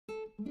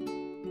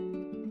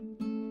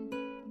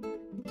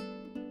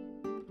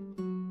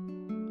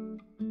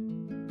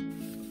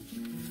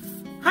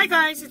Hi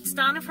guys, it's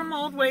Donna from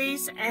Old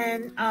Ways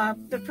and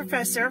the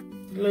professor.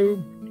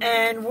 Hello.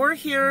 And we're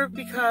here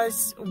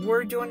because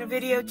we're doing a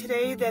video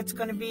today that's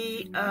going to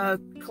be a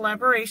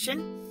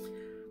collaboration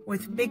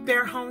with Big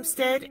Bear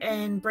Homestead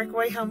and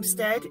Breakaway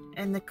Homestead.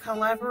 And the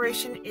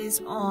collaboration is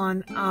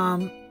on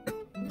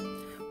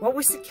what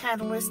was the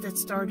catalyst that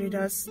started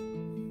us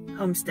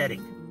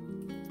homesteading.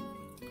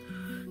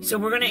 So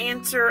we're going to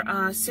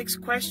answer 6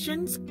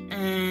 questions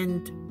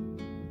and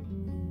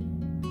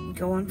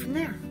go on from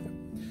there.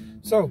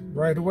 So,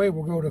 right away,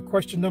 we'll go to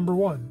question number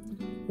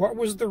 1. What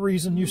was the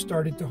reason you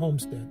started to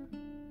homestead?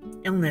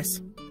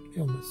 Illness.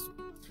 Illness.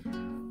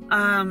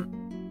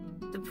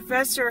 The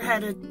professor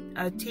had a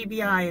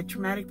TBI, a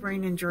traumatic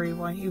brain injury,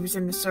 while he was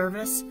in the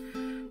service.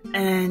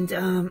 And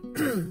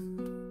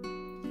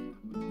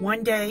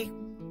one day,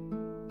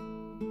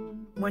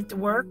 went to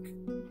work,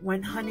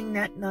 went hunting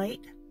that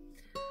night,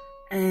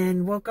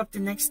 and woke up the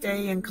next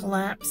day and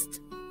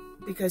collapsed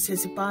because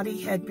his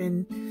body had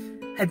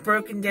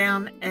broken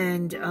down,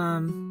 and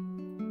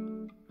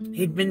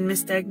he'd been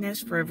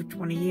misdiagnosed for over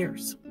 20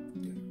 years.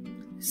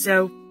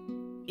 So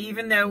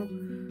even though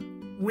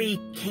we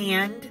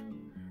canned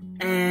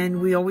and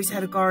we always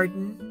had a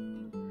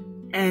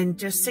garden, and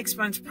just 6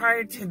 months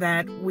prior to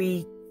that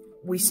we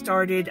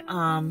started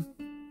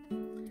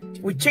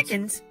with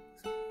chickens.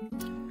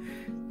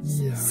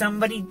 Yeah.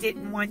 Somebody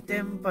didn't want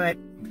them, but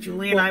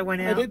Julie and I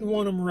went out. I didn't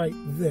want them right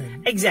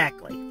then.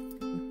 Exactly.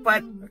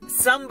 But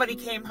somebody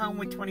came home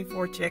with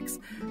 24 chicks,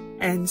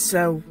 and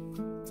so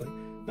it's like,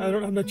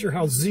 I'm not sure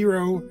how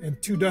 0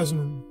 and 2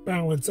 dozen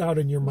balance out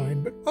in your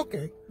mind, but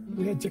okay,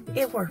 we had chickens.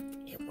 It worked.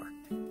 It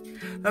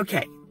worked.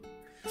 Okay,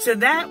 so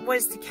that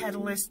was the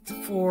catalyst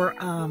for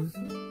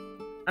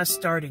us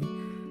starting.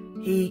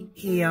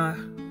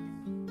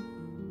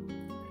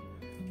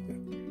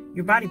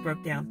 Your body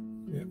broke down,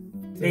 yeah,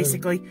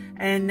 basically,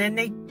 and then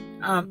they,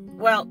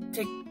 well,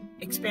 to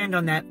expand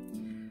on that.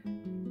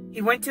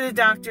 He went to the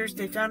doctors.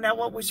 They found out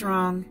what was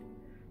wrong.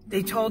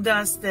 They told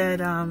us that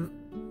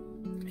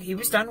he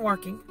was done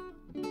working.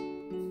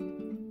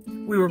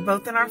 We were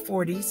both in our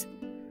 40s,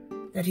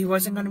 that he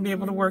wasn't going to be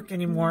able to work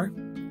anymore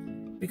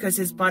because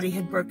his body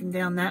had broken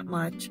down that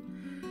much.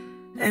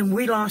 And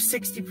we lost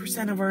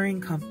 60% of our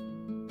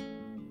income.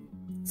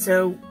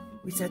 So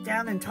we sat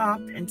down and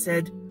talked and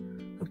said,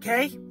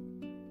 okay,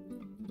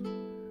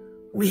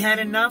 we had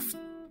enough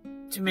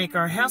to make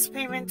our house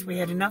payments. We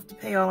had enough to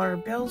pay all our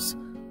bills,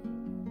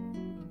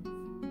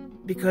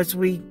 because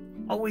we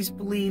always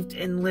believed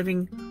in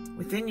living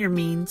within your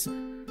means.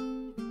 And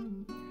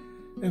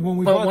when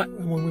we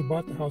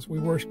bought the house, we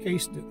worst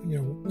cased it. You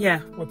know,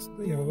 yeah. What's,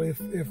 you know,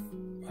 if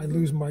I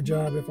lose my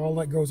job, if all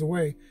that goes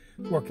away,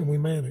 what can we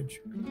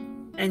manage?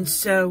 And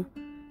so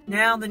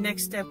now the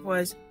next step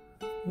was,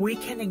 we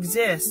can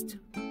exist,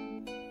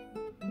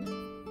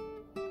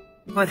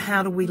 but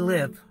how do we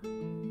live?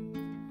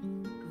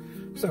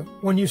 So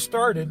when you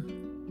started,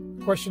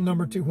 question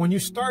number 2, when you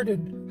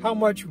started, how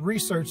much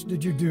research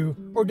did you do,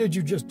 or did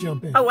you just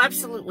jump in? Oh,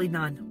 absolutely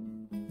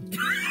none.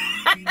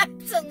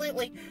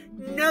 Absolutely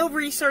no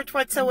research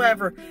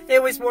whatsoever.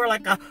 It was more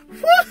like a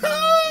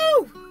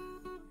woohoo!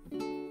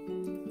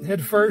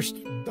 Head first,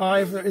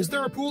 dive. Is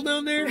there a pool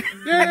down there?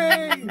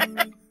 Yay!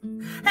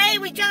 Hey,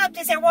 we jumped.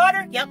 Is there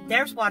water? Yep,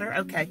 there's water.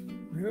 Okay.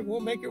 We'll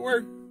make it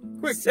work.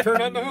 Quick,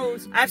 turn on the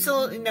hose.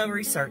 Absolutely no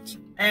research.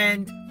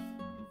 And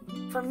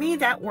for me,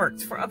 that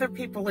works. For other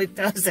people, it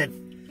doesn't.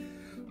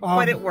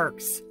 But it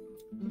works.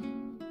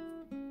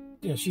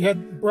 Yeah, she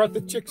had brought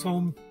the chicks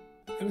home,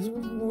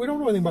 and we don't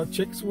know anything about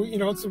chicks. We,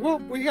 it's, well,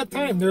 we got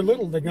time. They're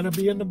little. They're going to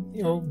be in the,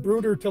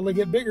 brooder till they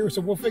get bigger,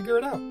 so we'll figure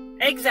it out.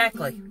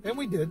 Exactly. And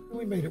we did.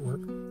 We made it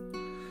work.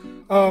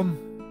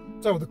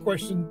 So the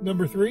question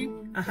number 3.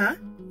 Uh-huh.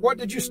 What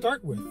did you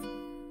start with?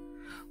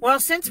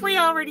 Well, since we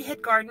already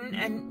had garden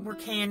and were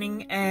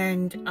canning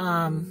and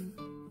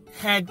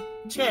had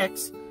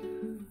chicks,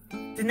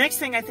 the next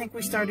thing I think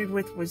we started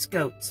with was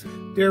goats.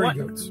 Dairy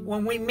goats.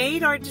 When we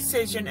made our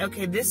decision,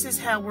 okay, this is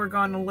how we're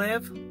going to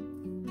live,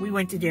 we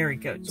went to dairy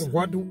goats. So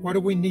what do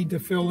we need to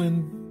fill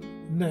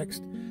in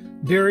next?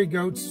 Dairy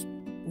goats,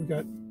 we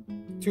got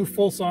 2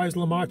 full-size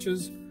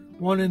Lamachas,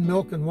 1 in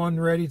milk and 1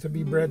 ready to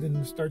be bred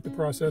and start the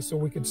process, so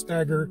we could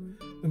stagger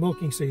the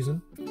milking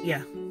season.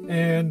 Yeah.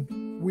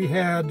 And we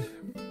had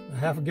a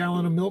half a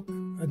gallon of milk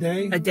a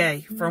day. A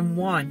day from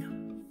 1.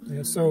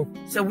 Yeah, so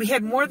we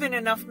had more than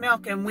enough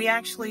milk, and we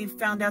actually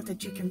found out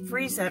that you can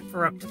freeze that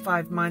for up to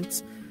 5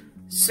 months.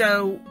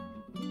 So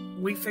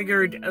we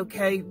figured,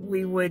 okay,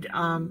 we would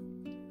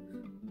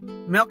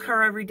milk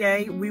her every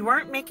day. We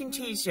weren't making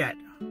cheese yet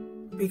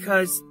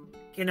because,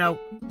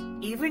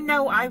 even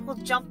though I will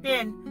jump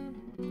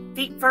in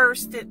feet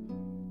first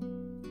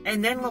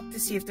and then look to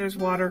see if there's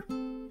water,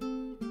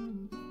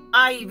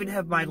 I even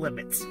have my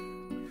limits.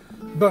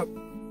 But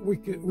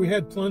we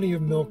had plenty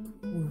of milk.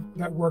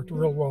 That worked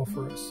real well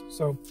for us.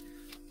 So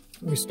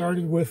we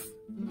started with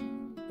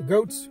the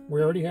goats.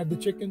 We already had the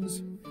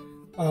chickens.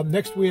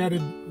 Next we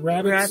added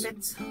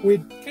rabbits. We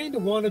kind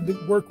of wanted to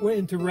work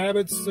into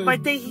rabbits.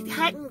 But they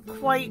hadn't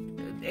quite,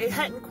 it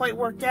hadn't quite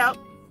worked out.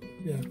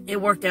 Yeah.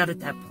 It worked out at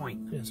that point.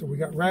 Yeah, so we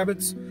got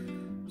rabbits.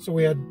 So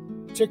we had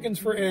chickens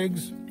for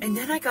eggs. And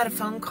then I got a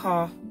phone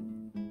call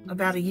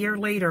about a year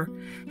later.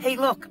 Hey,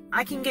 look,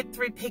 I can get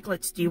 3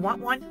 piglets. Do you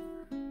want one?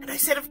 And I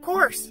said, of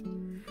course.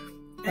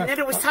 And then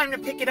it was time to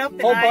pick it up.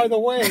 And by the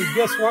way,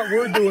 guess what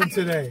we're doing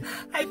today?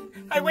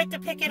 I went to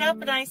pick it up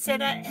and I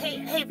said,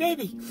 hey,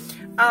 baby,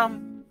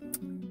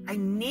 I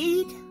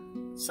need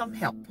some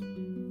help.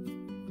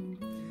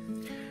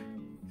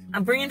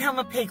 I'm bringing home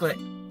a piglet.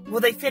 Will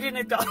they fit in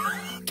a dog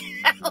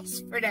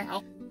house for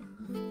now?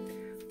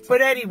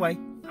 But anyway,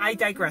 I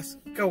digress.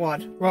 Go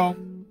on. Well,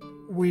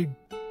 we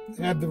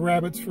had the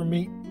rabbits for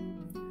meat.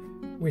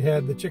 We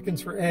had the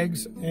chickens for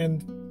eggs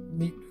and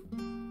meat.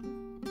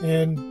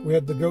 And we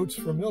had the goats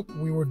for milk.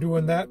 We were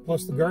doing that,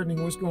 plus the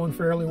gardening was going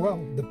fairly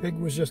well. The pig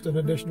was just an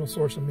additional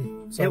source of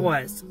meat. So, it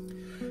was.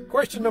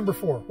 Question number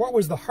 4. What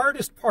was the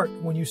hardest part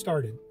when you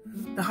started?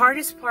 The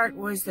hardest part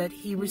was that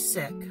he was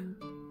sick,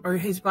 or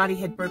his body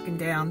had broken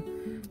down,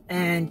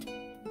 and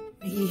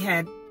he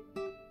had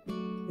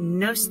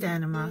no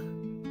stamina.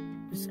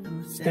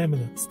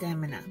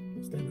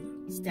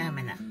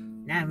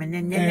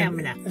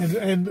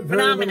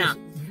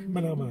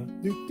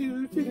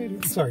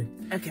 Sorry.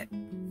 Okay.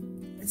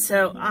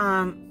 So,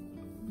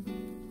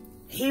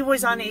 he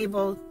was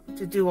unable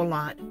to do a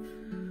lot.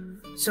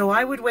 So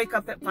I would wake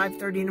up at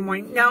 5:30 in the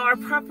morning. Now, our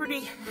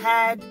property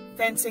had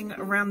fencing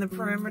around the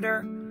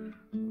perimeter,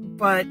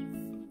 but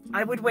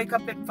I would wake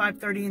up at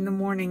 5:30 in the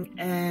morning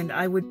and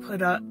I would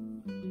put up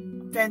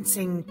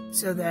fencing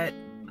so that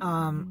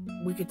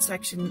we could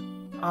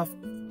section off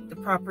the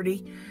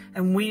property.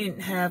 And we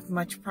didn't have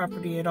much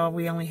property at all.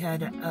 We only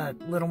had a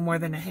little more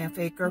than a ½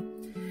 acre.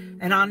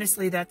 And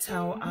honestly, that's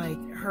how I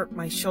hurt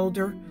my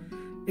shoulder,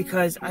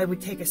 because I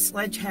would take a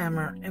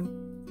sledgehammer and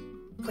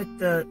put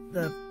the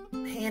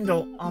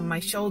handle on my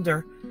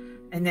shoulder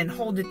and then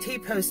hold the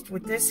T-post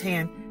with this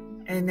hand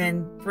and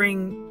then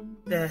bring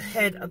the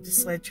head of the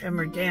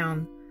sledgehammer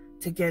down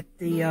to get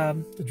the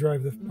to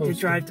drive the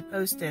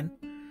post in,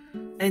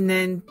 and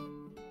then,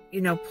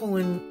 you know,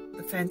 pulling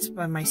the fence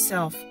by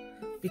myself,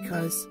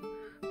 because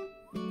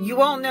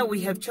you all know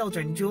we have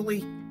children,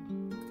 Julie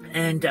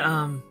and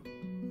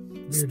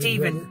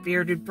Stephen,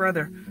 bearded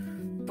brother,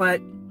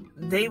 but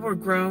they were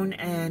grown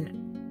and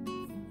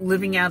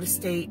living out of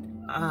state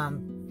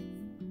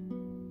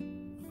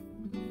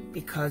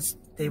because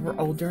they were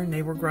older and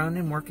they were grown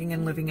and working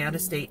and living out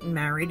of state and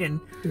married and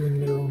doing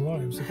their own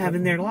lives,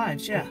 having their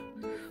lives. Yeah,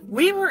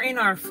 we were in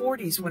our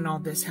 40s when all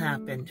this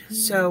happened,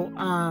 so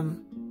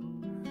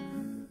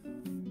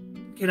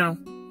you know,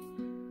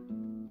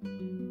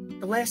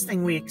 the last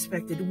thing we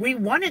expected, we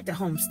wanted the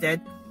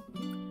homestead,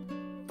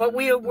 but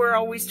we were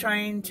always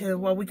trying to,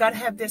 well, we got to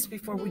have this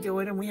before we do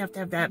it, and we have to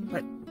have that.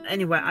 But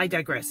anyway, I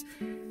digress.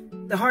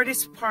 The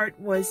hardest part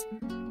was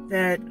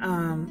that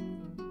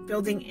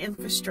building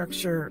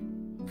infrastructure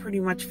pretty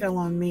much fell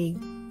on me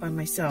by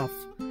myself.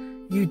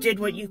 You did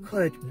what you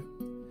could,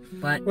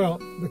 but...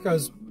 Well,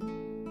 because,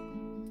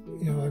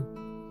 you know,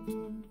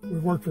 we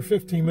worked for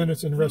 15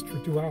 minutes and rest for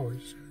 2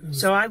 hours.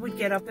 So I would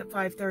get up at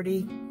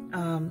 5:30,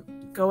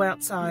 go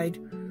outside,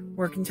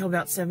 work until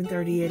about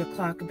 7:30, 8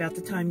 o'clock, about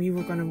the time you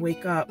were going to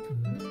wake up,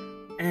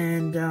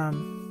 and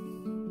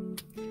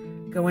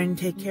go in and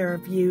take care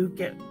of you,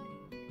 get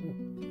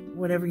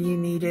whatever you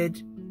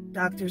needed,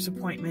 doctor's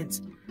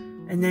appointments,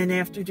 and then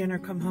after dinner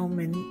come home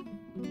and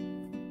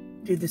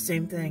do the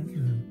same thing.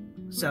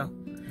 So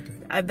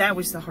that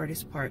was the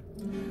hardest part.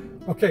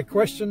 Okay,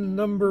 question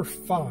number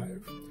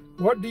 5.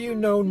 What do you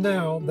know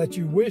now that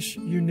you wish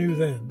you knew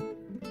then?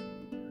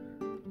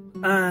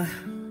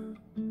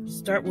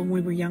 Start when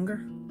we were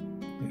younger.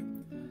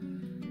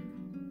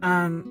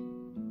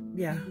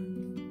 Yeah.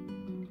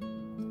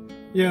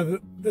 Yeah,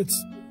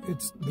 it's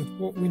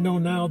what we know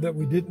now that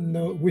we didn't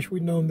know, wish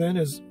we'd known then,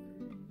 is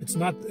it's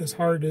not as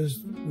hard as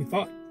we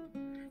thought.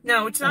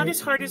 No, it's not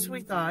as hard as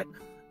we thought,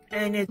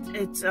 and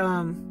it's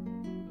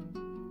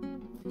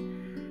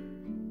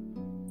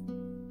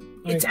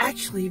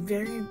actually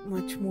very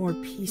much more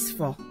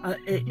peaceful.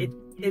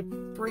 It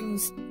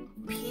brings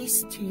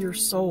peace to your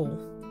soul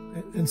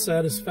and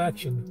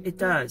satisfaction. It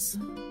does.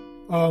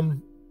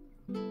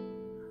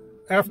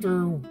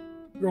 After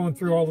going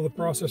through all of the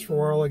process for a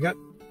while, I got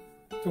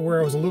to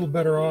where I was a little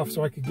better off,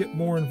 so I could get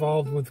more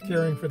involved with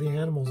caring for the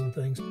animals and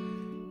things,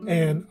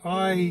 and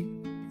I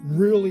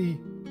really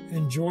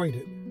enjoyed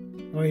it.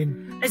 I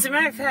mean, as a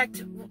matter of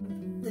fact,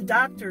 the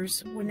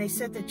doctors, when they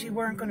said that you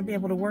weren't going to be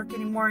able to work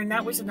anymore, and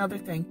that was another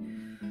thing,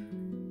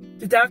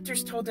 the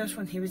doctors told us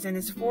when he was in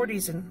his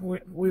 40s, and we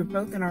were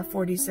both in our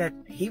 40s, that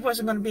he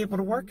wasn't going to be able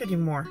to work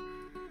anymore.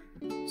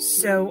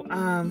 So,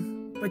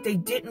 but they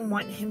didn't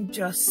want him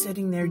just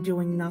sitting there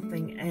doing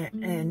nothing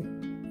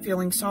and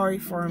feeling sorry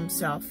for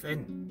himself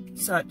and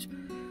such.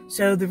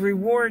 So the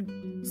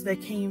rewards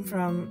that came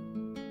from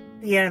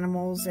the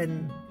animals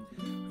and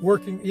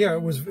working, yeah,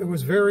 it was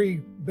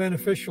very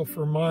beneficial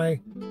for my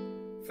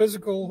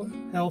physical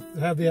health to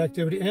have the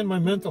activity, and my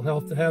mental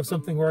health to have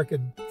something where I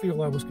could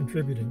feel I was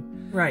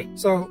contributing. Right.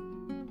 So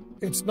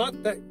it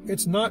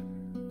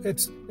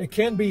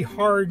can be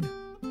hard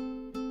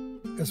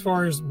as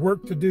far as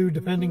work to do,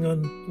 depending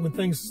on when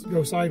things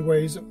go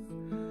sideways,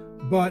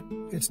 but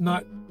it's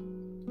not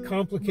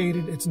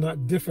complicated. It's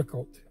not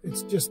difficult.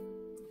 It's just,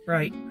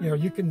 right. You know,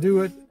 you can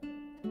do it.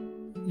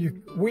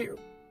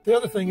 The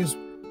other thing is,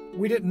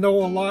 we didn't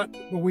know a lot,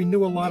 but we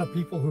knew a lot of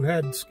people who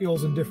had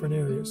skills in different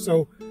areas.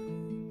 So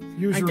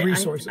use your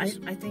resources.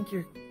 I think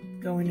you're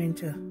going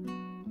into...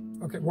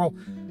 Okay, well,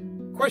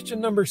 question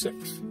number 6.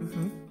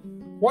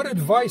 What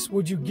advice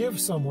would you give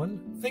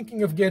someone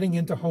thinking of getting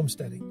into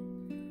homesteading?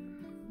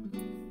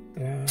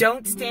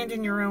 Don't stand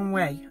in your own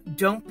way.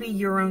 Don't be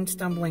your own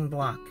stumbling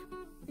block.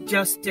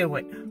 Just do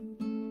it.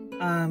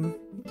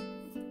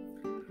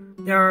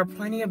 There are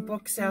plenty of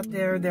books out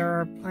there. There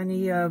are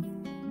plenty of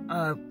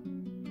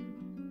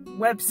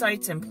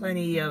websites and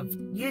plenty of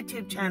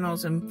YouTube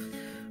channels and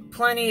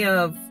plenty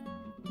of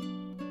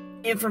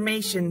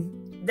information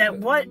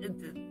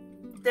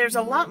there's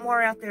a lot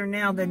more out there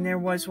now than there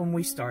was when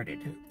we started.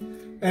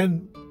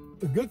 And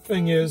the good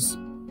thing is,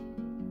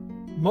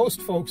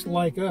 most folks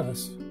like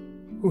us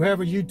who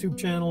have a YouTube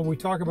channel, we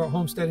talk about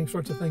homesteading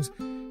sorts of things.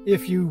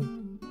 If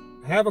you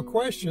have a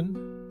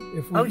question,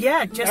 if we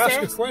just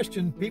ask a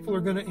question, people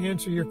are going to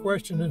answer your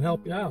question and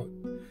help you out.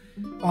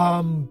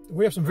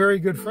 We have some very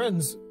good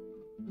friends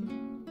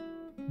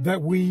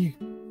that we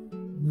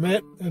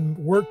met and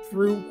worked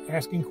through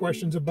asking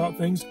questions about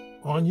things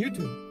on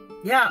YouTube.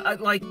 Yeah,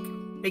 like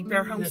Big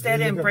Bear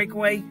Homestead and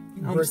Breakaway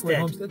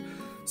Homestead.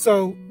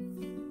 So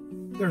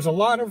there's a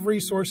lot of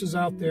resources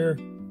out there.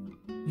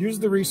 Use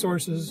the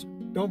resources.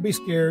 Don't be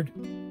scared.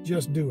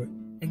 Just do it.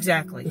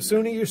 Exactly. The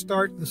sooner you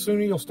start, the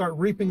sooner you'll start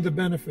reaping the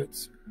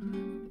benefits.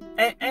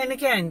 And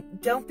again,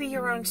 don't be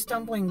your own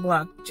stumbling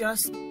block.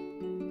 Just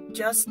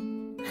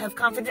have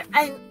confidence.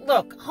 And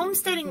look,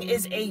 homesteading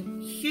is a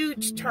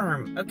huge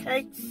term,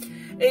 okay?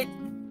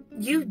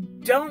 You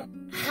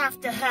don't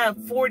have to have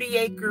 40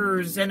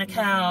 acres and a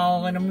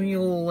cow and a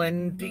mule,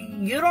 and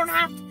you don't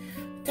have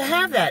to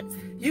have that.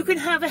 You can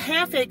have a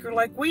half acre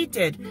like we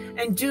did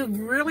and do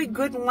really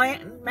good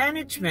land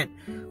management,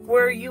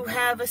 where you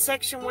have a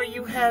section where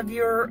you have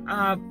your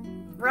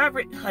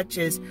rabbit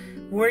hutches,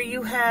 where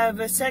you have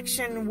a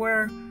section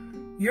where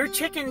your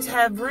chickens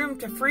have room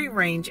to free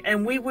range,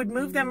 and we would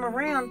move them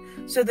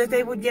around so that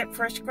they would get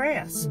fresh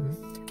grass.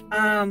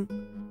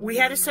 We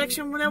had a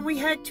section where we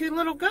had 2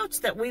 little goats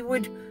that we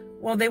would,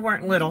 well, they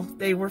weren't little,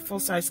 they were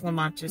full-size La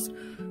Manchas,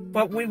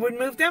 but we would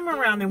move them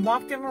around and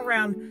walk them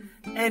around,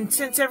 and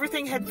since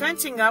everything had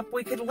fencing up,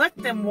 we could let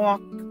them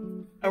walk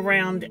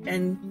around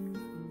and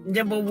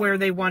nibble where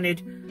they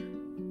wanted.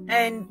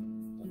 And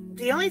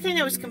the only thing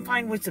that was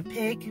confined was the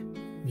pig,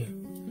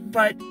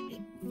 but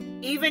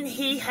even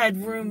he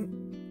had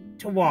room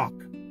to walk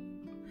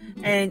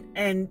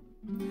and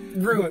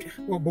root.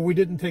 But we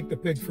didn't take the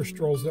pig for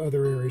strolls to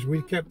other areas.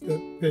 We kept the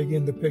pig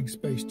in the pig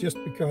space just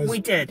because. We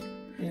did.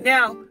 Yeah.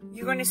 Now,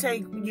 you're going to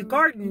say you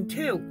garden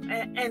too,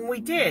 and we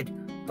did.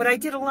 But I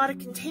did a lot of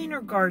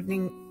container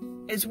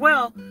gardening as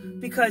well,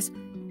 because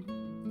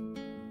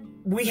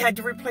we had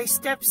to replace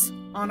steps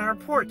on our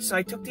porch. So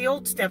I took the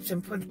old steps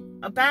and put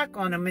a back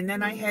on them, and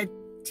then I had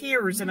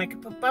tiers, and I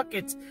could put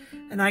buckets,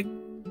 and I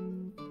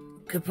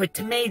could put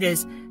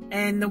tomatoes,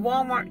 and the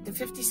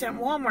 50-cent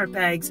Walmart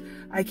bags,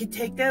 I could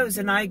take those,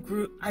 and I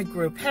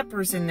grew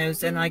peppers in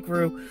those, and I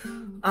grew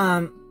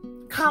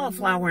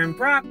cauliflower and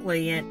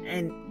broccoli,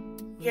 and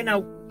you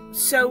know,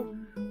 so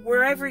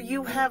wherever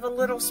you have a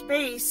little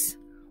space,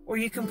 or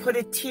you can put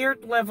a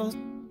tiered level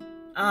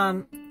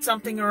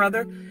something or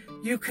other,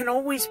 you can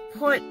always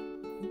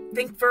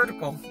think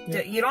vertical.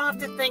 Yeah. You don't have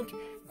to think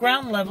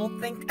ground level,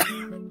 think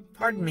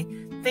pardon me,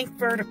 think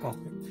vertical.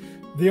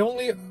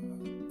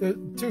 The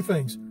 2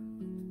 things.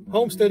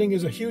 Homesteading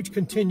is a huge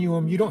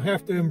continuum. You don't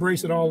have to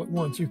embrace it all at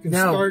once. You can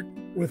start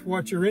with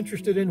what you're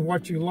interested in,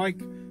 what you like,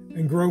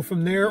 and grow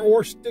from there,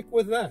 or stick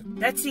with that.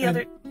 That's the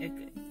other...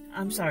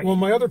 I'm sorry. Well,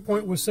 my other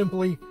point was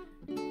simply...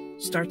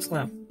 Start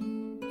slow.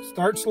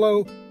 Start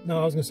slow.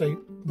 No, I was going to say,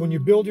 when you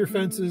build your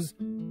fences,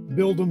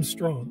 build them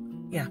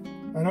strong. Yeah.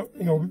 I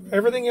don't,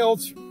 everything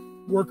else,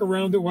 work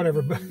around it,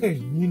 whatever, but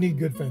you need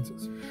good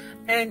fences.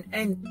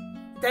 And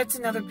that's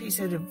another piece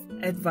of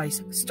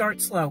advice.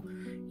 Start slow.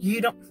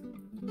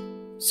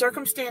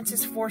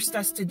 Circumstances forced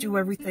us to do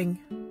everything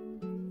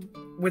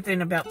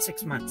within about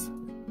 6 months.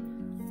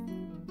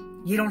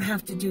 You don't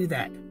have to do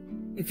that.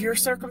 If your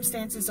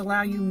circumstances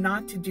allow you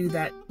not to do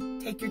that,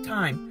 take your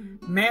time.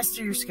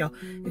 Master your skill.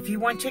 If you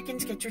want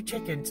chickens, get your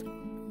chickens.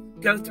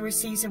 Go through a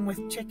season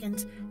with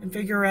chickens and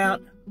figure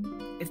out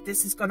if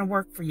this is going to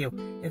work for you.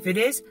 If it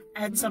is,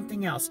 add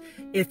something else.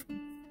 If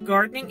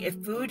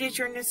food is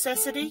your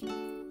necessity,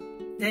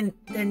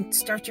 then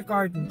start your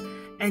garden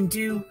and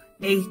do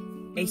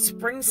a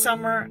spring,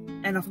 summer,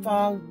 and a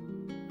fall,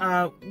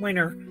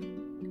 winter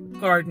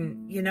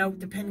garden,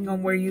 depending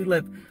on where you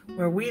live.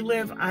 Where we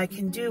live, I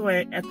can do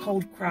a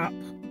cold crop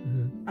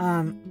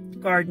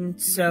garden,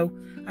 so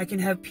I can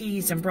have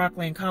peas and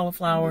broccoli and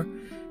cauliflower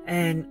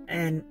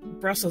and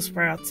Brussels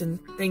sprouts and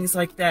things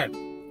like that.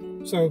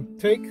 So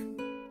take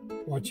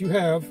what you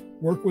have,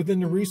 work within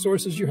the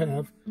resources you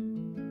have,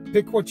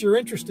 pick what you're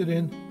interested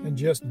in and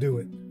just do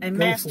it. And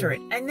master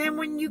it. And then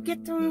when you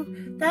get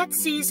through that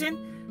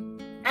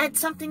season, add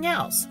something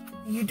else.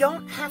 You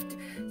don't have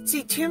to...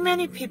 See, too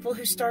many people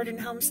who start in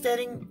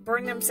homesteading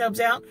burn themselves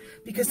out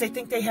because they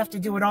think they have to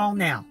do it all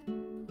now.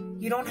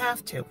 You don't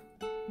have to.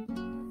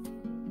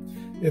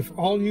 If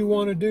all you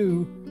want to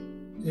do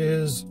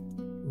is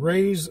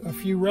raise a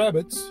few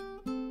rabbits...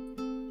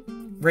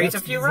 Raise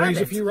a few rabbits.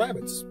 Raise a few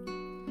rabbits.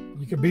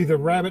 You could be the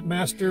rabbit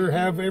master,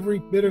 have every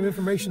bit of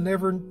information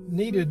ever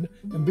needed,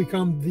 and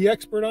become the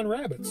expert on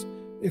rabbits.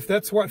 If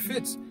that's what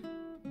fits,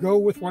 go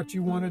with what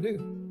you want to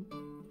do.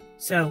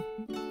 So,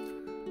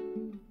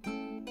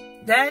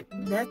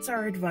 that's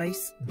our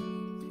advice.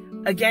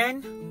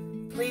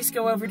 Again, please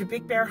go over to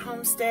Big Bear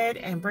Homestead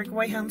and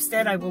Breakaway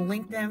Homestead. I will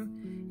link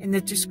them in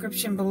the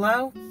description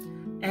below.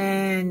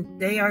 And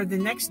they are the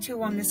next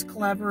two on this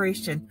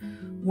collaboration.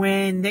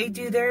 When they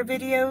do their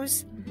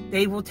videos,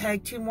 they will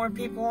tag 2 more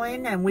people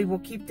in, and we will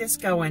keep this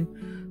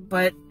going.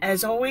 But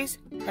as always,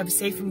 have a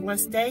safe and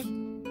blessed day,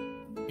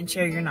 and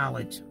share your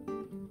knowledge.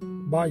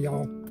 Bye,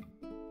 y'all.